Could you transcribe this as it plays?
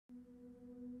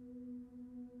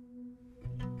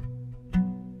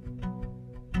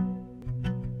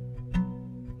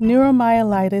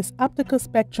Neuromyelitis Optica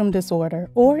Spectrum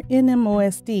Disorder, or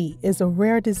NMOSD, is a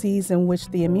rare disease in which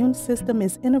the immune system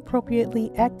is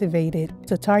inappropriately activated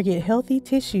to target healthy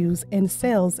tissues and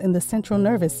cells in the central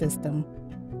nervous system.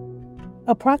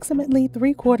 Approximately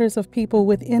 3/4 of people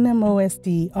with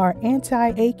NMOSD are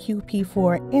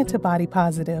anti-AQP4 antibody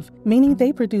positive, meaning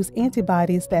they produce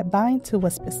antibodies that bind to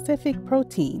a specific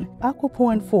protein,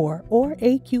 aquaporin 4 or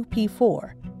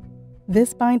AQP4.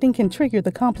 This binding can trigger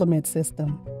the complement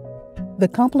system. The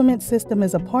complement system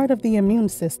is a part of the immune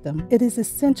system. It is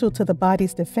essential to the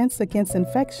body's defense against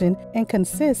infection and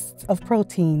consists of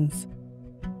proteins.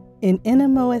 In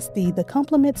NMOSD, the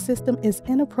complement system is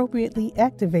inappropriately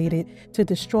activated to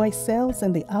destroy cells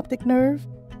in the optic nerve,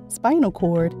 spinal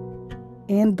cord,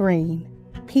 and brain.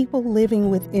 People living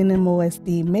with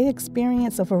NMOSD may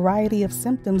experience a variety of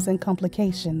symptoms and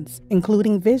complications,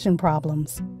 including vision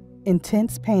problems,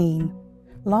 intense pain,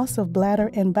 loss of bladder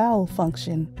and bowel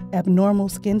function, abnormal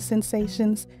skin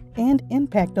sensations, and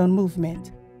impact on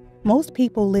movement. Most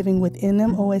people living with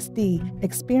NMOSD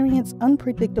experience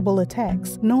unpredictable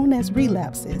attacks known as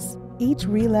relapses. Each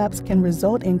relapse can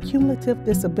result in cumulative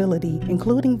disability,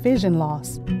 including vision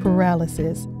loss,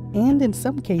 paralysis, and in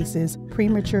some cases,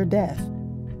 premature death.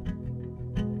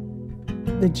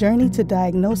 The journey to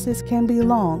diagnosis can be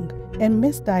long, and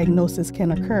misdiagnosis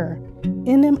can occur.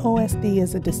 NMOSD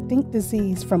is a distinct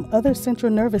disease from other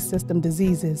central nervous system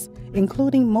diseases,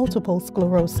 including multiple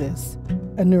sclerosis.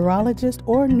 A neurologist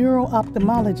or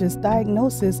neuro-ophthalmologist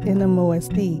diagnoses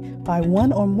NMOSD by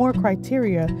one or more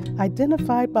criteria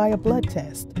identified by a blood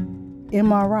test,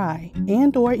 MRI,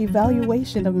 and/or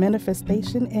evaluation of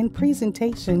manifestation and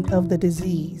presentation of the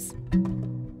disease.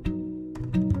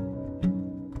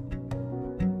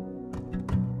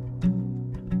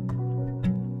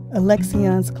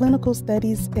 Alexion's clinical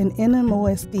studies in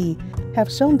NMOSD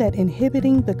have shown that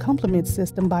inhibiting the complement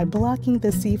system by blocking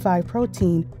the C5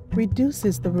 protein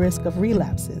reduces the risk of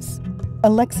relapses.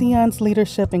 Alexion's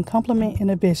leadership in complement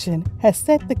inhibition has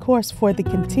set the course for the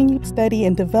continued study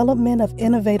and development of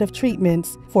innovative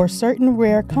treatments for certain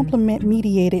rare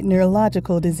complement-mediated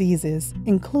neurological diseases,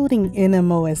 including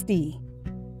NMOSD.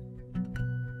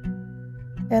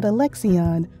 At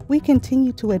Alexion, we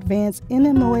continue to advance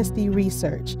NMOSD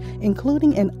research,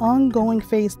 including an ongoing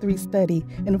Phase 3 study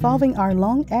involving our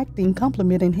long-acting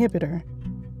complement inhibitor.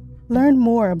 Learn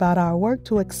more about our work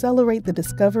to accelerate the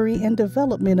discovery and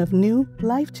development of new,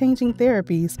 life-changing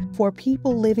therapies for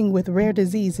people living with rare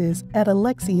diseases at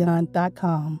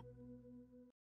alexion.com.